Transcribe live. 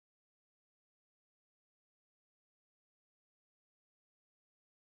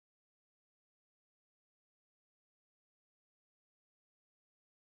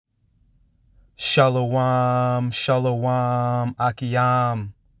Shalom, shalom, akiyam.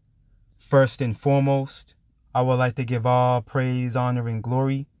 First and foremost, I would like to give all praise, honor, and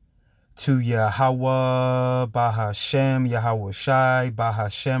glory to Yahweh, Bahashem, Yahweh Shai,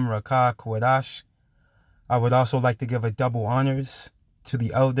 Bahashem, Rakah, Kodash. I would also like to give a double honors to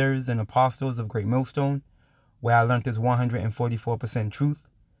the elders and apostles of Great Millstone, where I learned this 144% truth.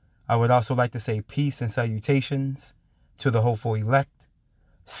 I would also like to say peace and salutations to the hopeful elect,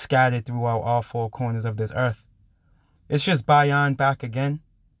 scattered throughout all four corners of this earth. It's just Bayan back again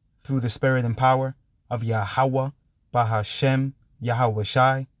through the spirit and power of Yahweh, Bahashem, Yahweh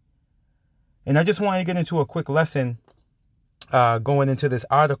Shai. And I just want to get into a quick lesson going into this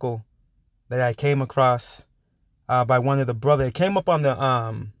article that I came across by one of the brothers. It came up on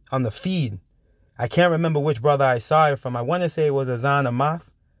the feed. I can't remember which brother I saw it from. I want to say it was Azan Amath,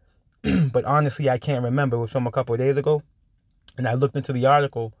 but honestly I can't remember. It was from a couple of days ago. And I looked into the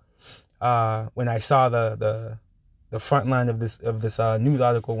article when I saw the front line of this news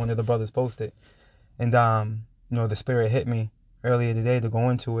article one of the brothers posted. And the spirit hit me earlier today to go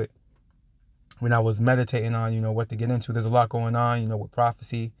into it when I was meditating on what to get into. There's a lot going on, with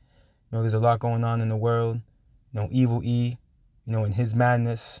prophecy. There's a lot going on in the world. Evil E, in his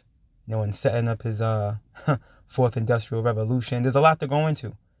madness, and setting up his fourth industrial revolution. There's a lot to go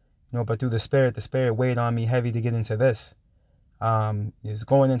into, but through the spirit weighed on me heavy to get into this. Is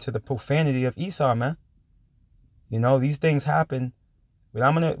going into the profanity of Esau, man. These things happen. When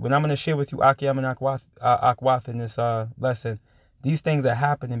I'm gonna share with you Akiyam and Akwath in this lesson, these things are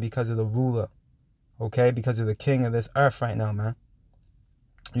happening because of the ruler, okay? Because of the king of this earth right now, man.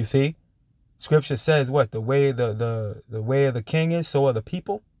 You see, Scripture says what the way the way of the king is, so are the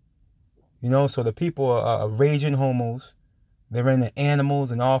people. So the people are raging homos. They're in the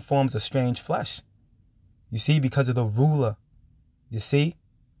animals and all forms of strange flesh. You see, because of the ruler. You see?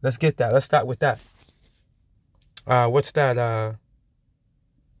 Let's get that. Let's start with that. What's that?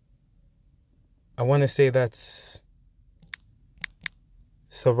 I want to say that's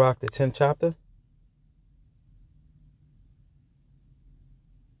Sirach, the 10th chapter.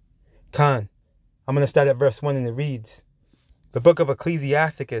 Khan. I'm going to start at verse 1 and it reads, the book of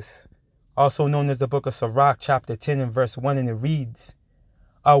Ecclesiasticus, also known as the book of Sirach, chapter 10 and verse 1, and it reads,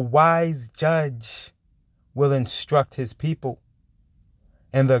 a wise judge will instruct his people,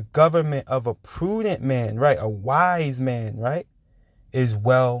 and the government of a prudent man, right, a wise man, right, is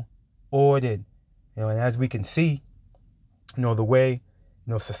well ordered. And as we can see, the way,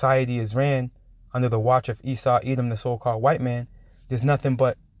 society is ran under the watch of Esau, Edom, the so-called white man, there's nothing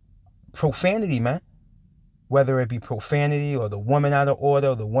but profanity, man. Whether it be profanity or the woman out of order,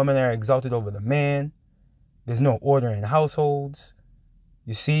 or the women are exalted over the man. There's no order in households.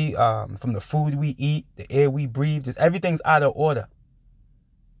 You see, from the food we eat, the air we breathe, just everything's out of order.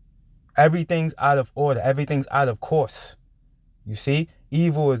 Everything's out of order. Everything's out of course. You see,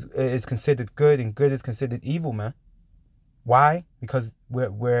 evil is considered good and good is considered evil, man. Why? Because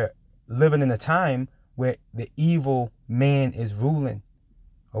we're living in a time where the evil man is ruling,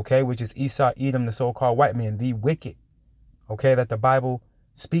 okay, which is Esau, Edom, the so-called white man, the wicked, okay, that the Bible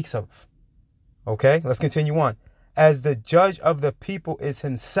speaks of. Okay, let's continue on. As the judge of the people is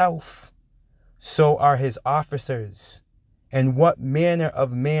himself, so are his officers. And what manner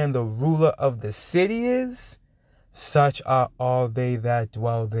of man the ruler of the city is, such are all they that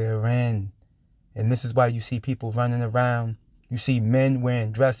dwell therein. And this is why you see people running around. You see men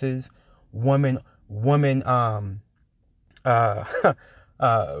wearing dresses, women running around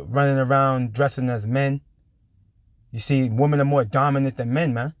dressing as men. You see women are more dominant than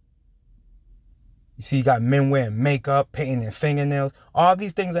men, man. You see you got men wearing makeup, painting their fingernails. All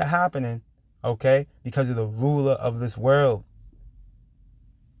these things are happening, okay, because of the ruler of this world.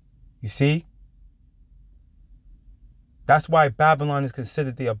 You see? That's why Babylon is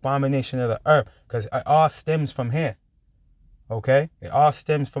considered the abomination of the earth, because it all stems from here. Okay? It all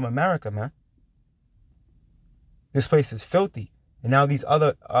stems from America, man. This place is filthy. And now these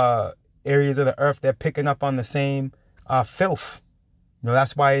other areas of the earth, they're picking up on the same filth.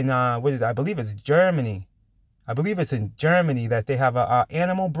 That's why in, I believe it's Germany. I believe it's in Germany that they have a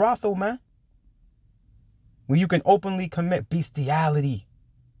animal brothel, man. Where you can openly commit bestiality.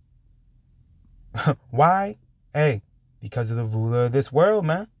 Why? Hey, because of the ruler of this world,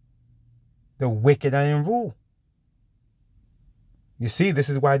 man. The wicked are in rule. You see, this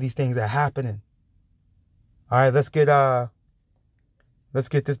is why these things are happening. All right, let's get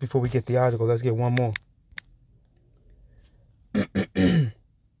this before we get the article. Let's get one more.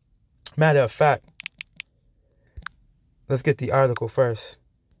 Matter of fact, let's get the article first.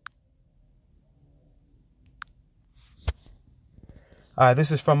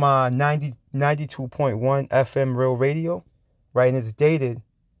 This is from 92.1 FM Real Radio, right? And it's dated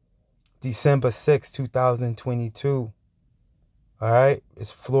December 6, 2022. All right?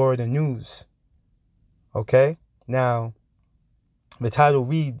 It's Florida news. Okay? Now, the title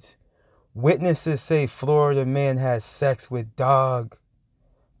reads, Witnesses say Florida man has sex with dog,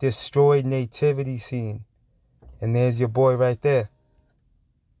 destroyed nativity scene. And there's your boy right there.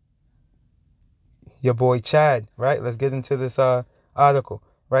 Your boy Chad, right? Let's get into this article,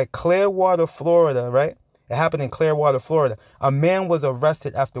 right? Clearwater, Florida, right? It happened in Clearwater, Florida. A man was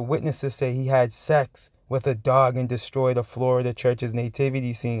arrested after witnesses say he had sex with a dog and destroyed a Florida church's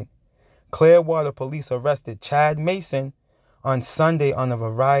nativity scene. Clearwater police arrested Chad Mason on Sunday on a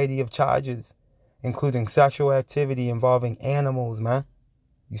variety of charges, including sexual activity involving animals, man.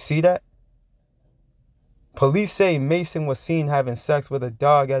 You see that? Police say Mason was seen having sex with a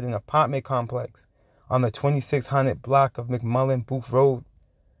dog at an apartment complex on the 2600 block of McMullen Booth Road.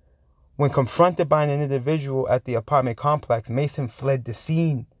 When confronted by an individual at the apartment complex, Mason fled the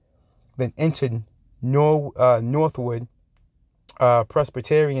scene, then entered Northwood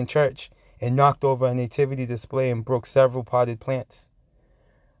Presbyterian Church and knocked over a nativity display and broke several potted plants.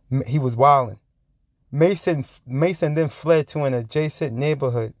 He was wilding. Mason then fled to an adjacent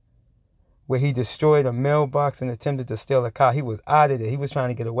neighborhood where he destroyed a mailbox and attempted to steal a car. He was out of there. He was trying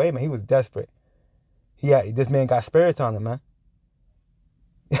to get away, man. He was desperate. This man got spirits on him, man.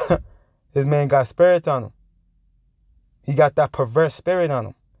 This man got spirits on him. He got that perverse spirit on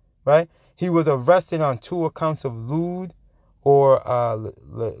him, right? He was arrested on 2 accounts of lewd or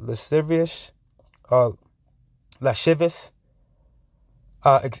lascivious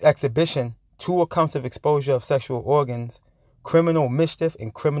exhibition, 2 accounts of exposure of sexual organs, criminal mischief,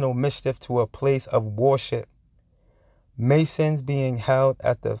 and criminal mischief to a place of worship. Mason's being held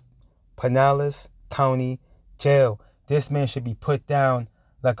at the Pinellas County Jail. This man should be put down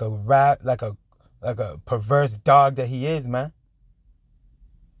like a perverse dog that he is, man.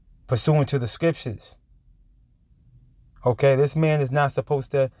 Pursuant to the scriptures. Okay, this man is not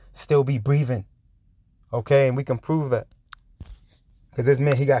supposed to still be breathing. Okay, and we can prove that. Because this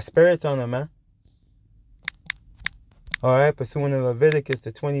man, he got spirits on him, man. All right, pursuant to Leviticus,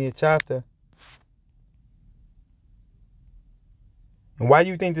 the 20th chapter. And why do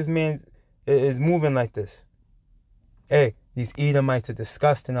you think this man is moving like this? Hey, these Edomites are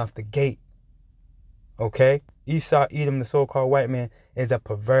disgusting off the gate. Okay? Esau, Edom, the so-called white man, is a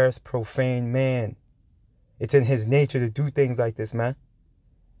perverse, profane man. It's in his nature to do things like this, man.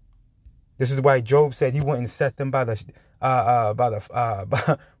 This is why Job said he wouldn't set them by the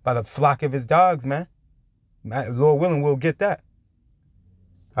flock of his dogs, man. Lord willing, we'll get that.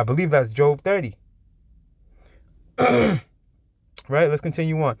 I believe that's Job 30. Right? Let's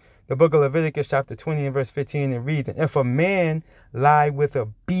continue on. The book of Leviticus chapter 20 and verse 15, it reads, And if a man lie with a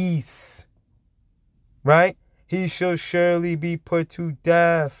beast, right, he shall surely be put to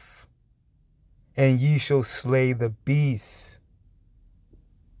death, and ye shall slay the beast.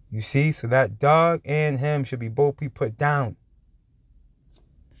 You see? So that dog and him should be both be put down.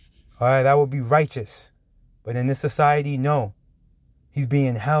 All right, that would be righteous. But in this society, no. He's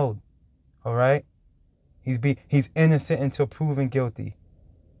being held. All right? He's innocent until proven guilty.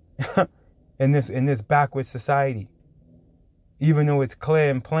 in this backward society. Even though it's clear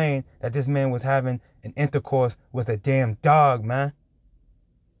and plain that this man was having an intercourse with a damn dog, man.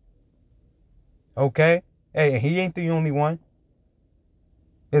 Okay? Hey, and he ain't the only one.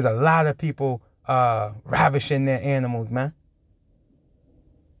 There's a lot of people ravishing their animals, man.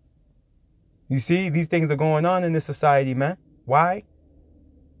 You see, these things are going on in this society, man. Why?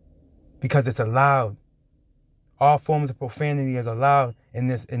 Because it's allowed. All forms of profanity is allowed in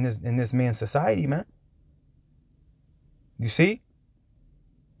this man's society, man. You see?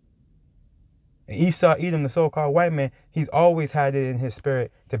 And Esau, Edom, the so-called white man, he's always had it in his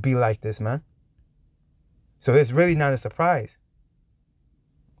spirit to be like this, man. So it's really not a surprise.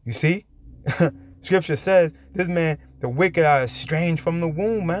 You see? Scripture says this man, the wicked are estranged from the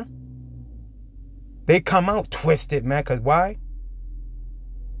womb, man. They come out twisted, man. Because why?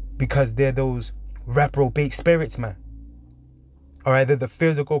 Because they're those reprobate spirits, man. All right, they're the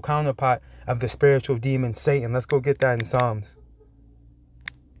physical counterpart of the spiritual demon Satan. Let's go get that in Psalms.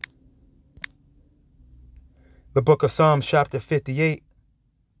 The book of Psalms, chapter 58,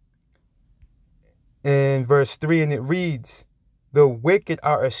 in verse 3, and it reads, The wicked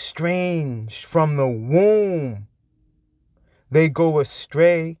are estranged from the womb. They go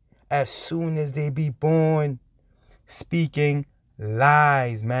astray as soon as they be born, speaking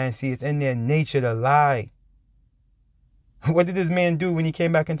lies, man. See, it's in their nature to lie. What did this man do when he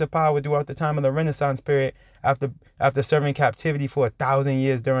came back into power throughout the time of the Renaissance period after serving captivity for 1,000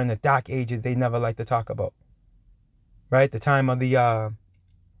 years during the Dark Ages, they never like to talk about. Right? The time of the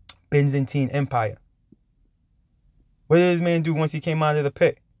Byzantine Empire. What did this man do once he came out of the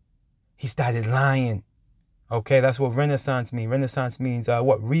pit? He started lying. Okay, that's what Renaissance means. Renaissance means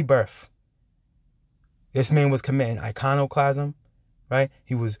what? Rebirth. This man was committing iconoclasm, right?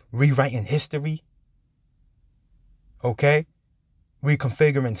 He was rewriting history. Okay?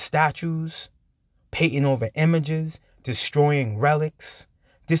 Reconfiguring statues, painting over images, destroying relics.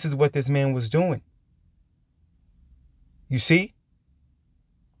 This is what this man was doing. You see?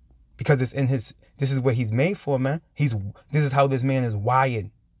 Because it's in his, this is what he's made for, man. This is how this man is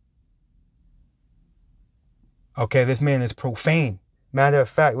wired. Okay, this man is profane. Matter of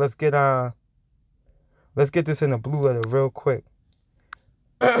fact, let's get this in a blue letter real quick.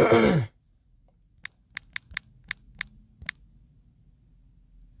 The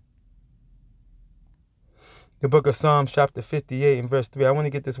book of Psalms, chapter 58 and verse 3. I want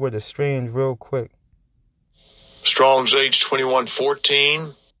to get this word estranged real quick. Strong's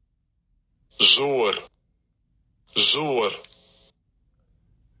H2114. Zur.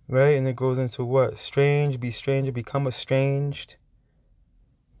 Right, and it goes into what? Strange, be stranger, become estranged.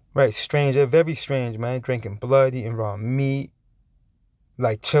 Right, strange, they're very strange, man. Drinking blood, eating raw meat,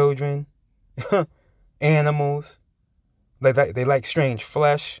 like children, animals. They like strange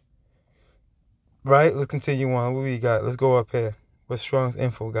flesh. Right, let's continue on. What we got? Let's go up here. What Strong's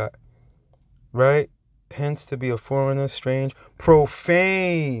info got? Right, hence to be a foreigner, strange,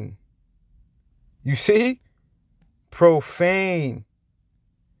 profane. You see? Profane.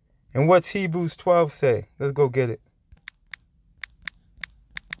 And what's Hebrews 12 say? Let's go get it.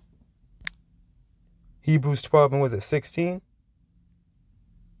 Hebrews 12 and was it 16?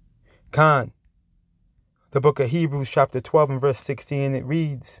 Khan. The book of Hebrews chapter 12 and verse 16, it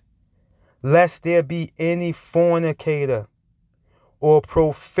reads, lest there be any fornicator or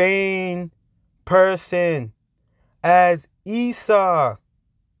profane person as Esau,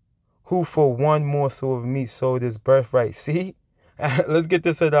 who for one morsel of meat sold his birthright. See? Let's get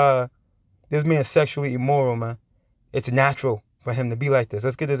this at this man's sexually immoral, man. It's natural for him to be like this.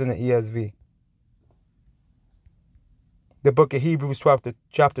 Let's get this in the ESV. The book of Hebrews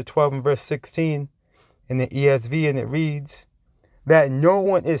chapter 12 and verse 16 in the ESV, and it reads that no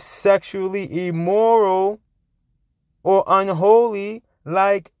one is sexually immoral or unholy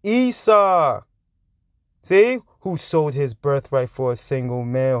like Esau. See? Who sold his birthright for a single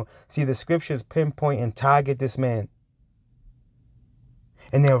male. See, the scriptures pinpoint and target this man.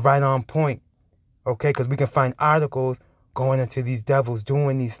 And they're right on point. Okay? Because we can find articles going into these devils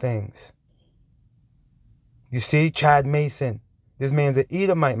doing these things. You see? Chad Mason. This man's an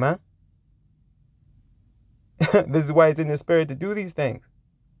Edomite, man. This is why it's in the spirit to do these things.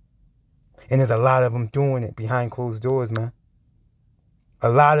 And there's a lot of them doing it behind closed doors, man. A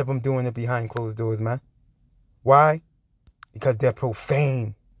lot of them doing it behind closed doors, man. Why? Because they're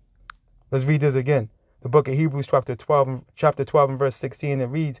profane. Let's read this again. The book of Hebrews chapter 12 and verse 16, it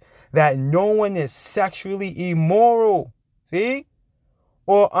reads that no one is sexually immoral, see,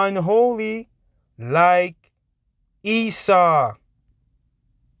 or unholy like Esau.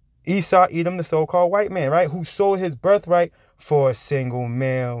 Esau, Edom, the so-called white man, right? Who sold his birthright for a single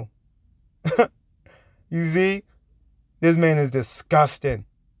male. You see? This man is disgusting.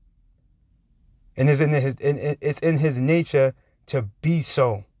 And it's in his nature to be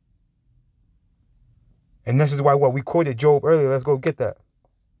so. And this is why we quoted Job earlier. Let's go get that.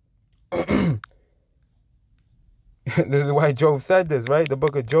 This is why Job said this, right? The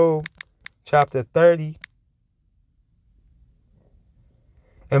book of Job, chapter 30.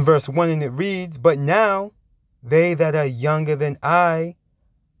 And verse 1, and it reads, but now they that are younger than I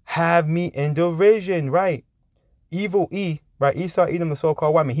have me in derision, right? Evil E, right? Esau, Edom, the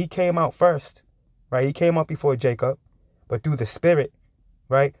so-called white man. He came out first, right? He came out before Jacob, but through the spirit,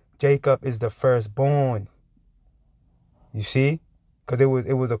 right? Jacob is the firstborn. You see? Because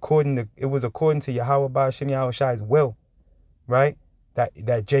it was according to Yahweh Ba'ashem Yahushai's will, right?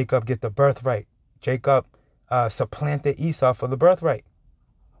 That Jacob get the birthright. Jacob supplanted Esau for the birthright.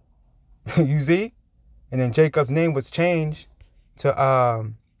 You see? And then Jacob's name was changed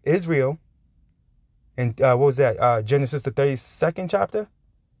to Israel. And what was that? Genesis the 32nd chapter?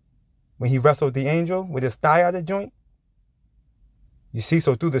 When he wrestled the angel with his thigh out of joint. You see?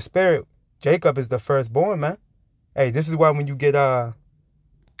 So through the spirit, Jacob is the firstborn, man. Hey, this is why when you get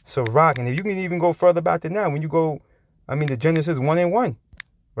Sirach, and if you can even go further back than that, when you go, the Genesis 1:1,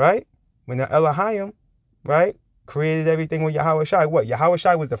 right? When the Elohim, right, created everything with Yahushai. What?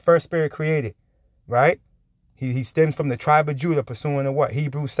 Yahushai was the first spirit created, right? He stemmed from the tribe of Judah, pursuing the what?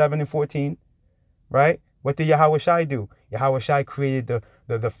 Hebrews 7:14, right? What did Yahweh Shai do? Yahweh Shai created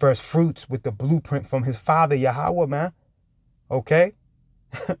the first fruits with the blueprint from his father, Yahweh, man. Okay?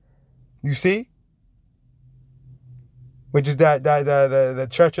 You see? Which is the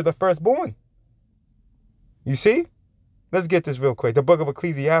church of the firstborn. You see? Let's get this real quick. The book of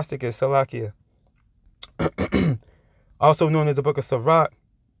Ecclesiasticus, Salakia. Also known as the book of Sirach.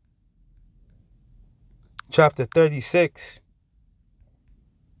 Chapter 36.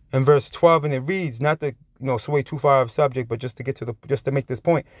 And verse 12. And it reads, not to sway too far of subject, but just to make this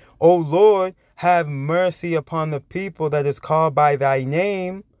point. O Lord, have mercy upon the people that is called by thy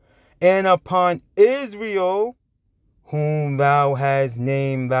name, and upon Israel, whom thou hast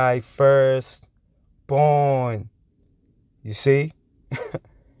named thy firstborn. You see?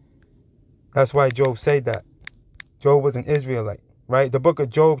 That's why Job said that. Job was an Israelite, right? The book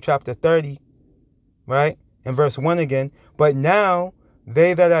of Job, chapter 30, right? In verse 1 again. But now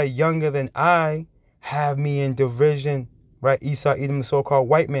they that are younger than I have me in derision, right? Esau, Edom, the so-called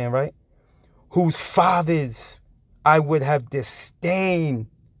white man, right? Whose fathers I would have disdained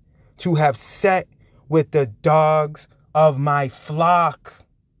to have set with the dogs of my flock.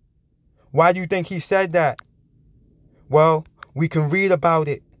 Why do you think he said that? Well, we can read about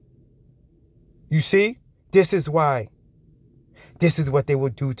it. You see? This is why. This is what they will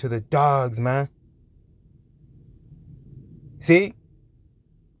do to the dogs, man. See?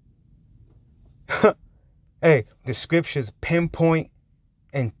 Hey, the scriptures pinpoint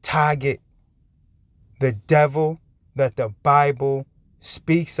and target the devil that the Bible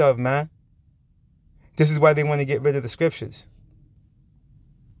speaks of, man. This is why they want to get rid of the scriptures.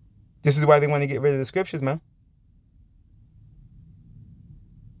 This is why they want to get rid of the scriptures, man.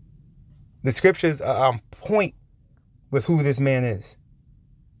 The scriptures are on point with who this man is.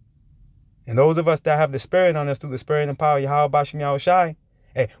 And those of us that have the spirit on us through the spirit and power of Yahweh Bashem Yahweh Shai,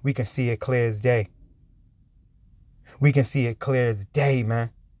 hey, we can see it clear as day. We can see it clear as day, man.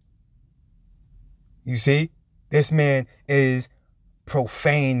 You see? This man is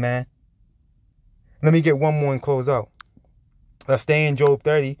profane, man. Let me get one more and close out. Let's stay in Job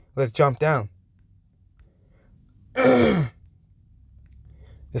 30. Let's jump down. The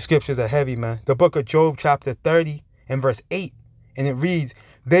scriptures are heavy, man. The book of Job, chapter 30 and verse 8. And it reads,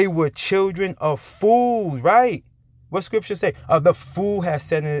 they were children of fools, right? What scripture say? The fool has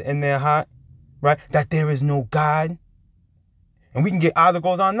said in their heart, right, that there is no God. And we can get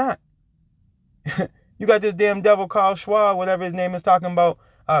articles on that. You got this damn devil Carl Schwab, whatever his name is, talking about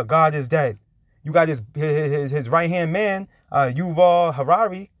God is dead. You got his right-hand man, Yuval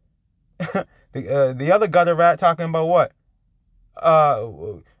Harari, the other gutter rat, talking about what?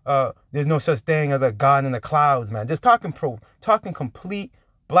 There's no such thing as a God in the clouds, man. Just talking complete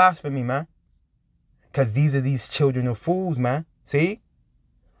blasphemy, man. Because these are these children of fools, man. See?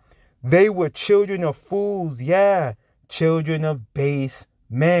 They were children of fools, yeah. Children of base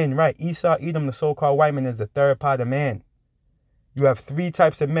men, right? Esau, Edom, the so-called white man, is the third part of man. You have three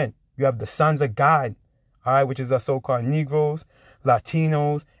types of men. You have the sons of God, all right, which is the so-called Negroes,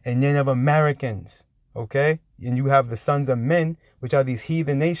 Latinos, and Native Americans, okay? And you have the sons of men, which are these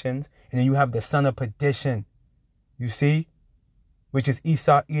heathen nations, and then you have the son of perdition, you see, which is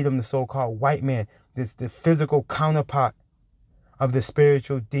Esau, Edom, the so-called white man. This the physical counterpart of the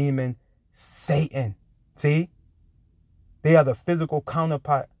spiritual demon, Satan. See? They are the physical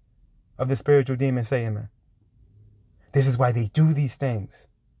counterpart of the spiritual demon, Satan, man. This is why they do these things.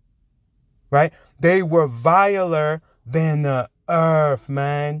 Right? They were viler than the earth,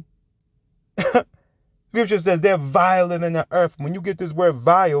 man. Scripture says they're viler than the earth. When you get this word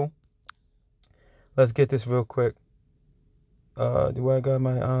vile, let's get this real quick. Do I got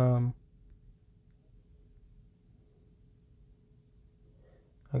my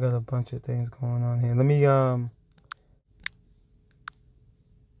I got a bunch of things going on here. Let me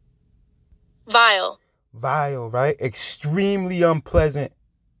vile, right? Extremely unpleasant,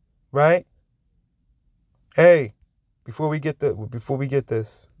 right? Hey, before we get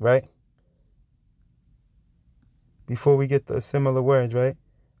this, right? Before we get the similar words, right?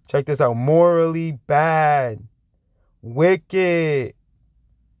 Check this out. Morally bad, wicked,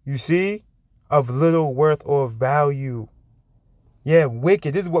 you see? Of little worth or value. Yeah,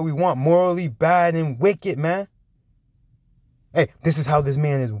 wicked. This is what we want. Morally bad and wicked, man. Hey, this is how this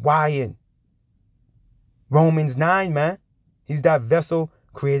man is wired. Romans 9, man. He's that vessel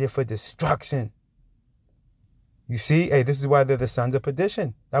created for destruction. You see? Hey, this is why they're the sons of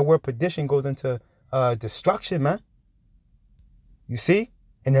perdition. That word perdition goes into destruction, man. You see?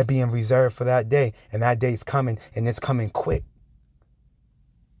 And they're being reserved for that day. And that day's coming. And it's coming quick.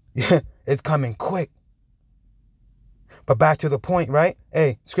 Yeah, it's coming quick. But back to the point, right?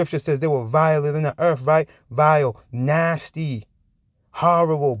 Hey, scripture says they were violent in the earth, right? Vile, nasty,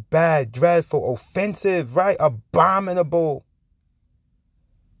 horrible, bad, dreadful, offensive, right? Abominable,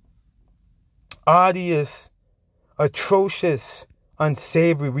 odious, atrocious,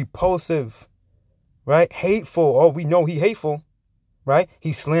 unsavory, repulsive, right? Hateful. Oh, we know he hateful, right?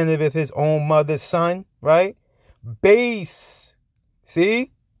 He slandereth his own mother's son, right? Base.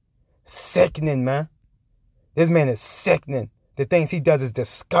 See? Sickening, man. This man is sickening. The things he does is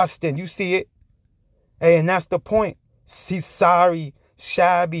disgusting. You see it? Hey, and that's the point. He's sorry,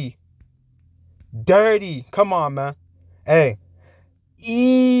 shabby, dirty. Come on, man. Hey,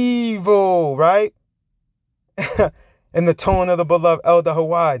 evil, right? In the tone of the beloved Elder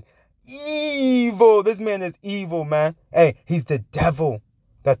Hawad. Evil. This man is evil, man. Hey, he's the devil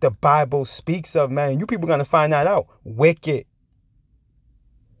that the Bible speaks of, man. You people going to find that out. Wicked.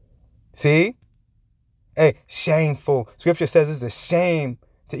 See? Hey, shameful. Scripture says it's a shame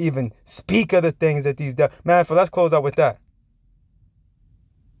to even speak of the things that these devils. Man, let's close out with that.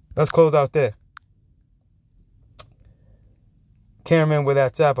 Let's close out there. Can't remember where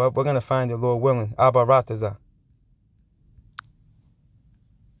that's at, but we're going to find it, Lord willing. Abba Rataza.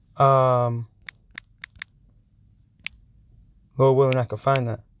 Lord willing, I can find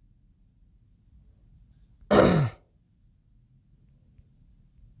that.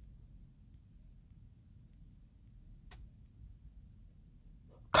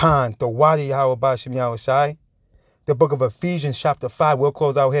 Khan, the Wadi Yahweh Bashim Yahweh Shai. The book of Ephesians chapter 5. We'll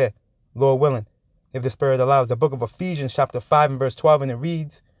close out here, Lord willing, if the Spirit allows. The book of Ephesians chapter 5 and verse 12, and it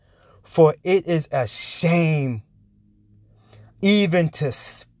reads, "For it is a shame even to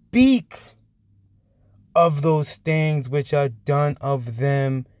speak of those things which are done of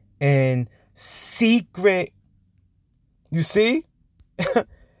them in secret." You see?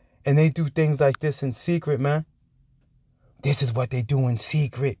 And they do things like this in secret, man. This is what they do in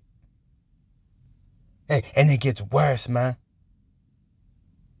secret. Hey, and it gets worse, man.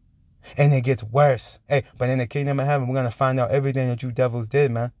 And it gets worse. Hey, but in the kingdom of heaven, we're going to find out everything that you devils did,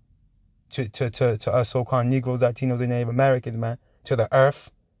 man. To us so-called Negroes, Latinos, and Native Americans, man. To the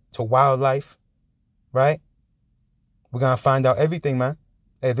earth, to wildlife, right? We're going to find out everything, man.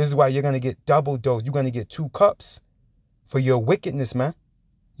 Hey, this is why you're going to get double dose. You're going to get 2 cups for your wickedness, man.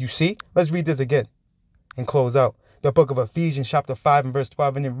 You see? Let's read this again and close out. The book of Ephesians chapter 5 and verse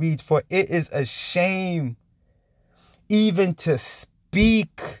 12, and it reads, "For it is a shame even to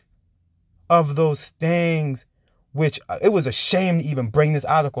speak of those things which..." It was a shame to even bring this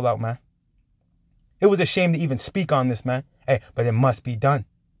article out, man. It was a shame to even speak on this, man. Hey, but it must be done.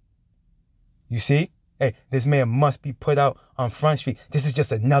 You see? Hey, this man must be put out on Front Street. This is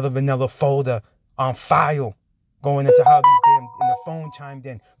just another vanilla folder on file, going into how these damn, and the phone chimed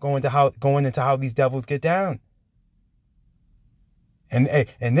in, going into how these devils get down. And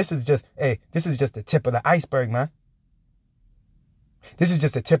this is just the tip of the iceberg, man. This is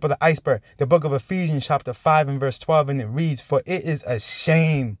just the tip of the iceberg. The book of Ephesians chapter 5 and verse 12, and it reads, "For it is a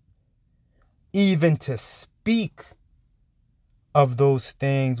shame even to speak of those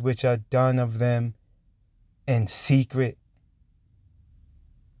things which are done of them in secret."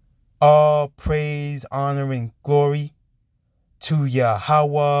 All praise, honor, and glory to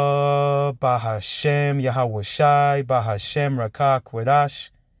Yahweh, Bahashem, Yahweh Shai, Bahashem, Rakah,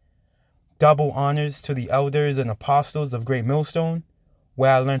 Quadash. Double honors to the elders and apostles of Great Millstone,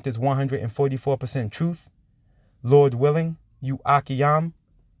 where I learned this 144% truth. Lord willing, you Akiyam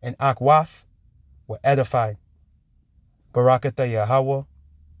and Akwaf were edified. Barakatah Yahweh,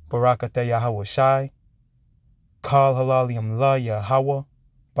 Barakatah Yahweh Shai, Kal Halaliam La Yahweh,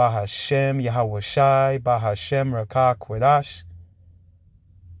 Bahashem, Yahweh Shai, Bahashem, Rakah, Quadash.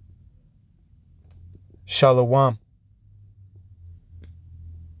 Shalom.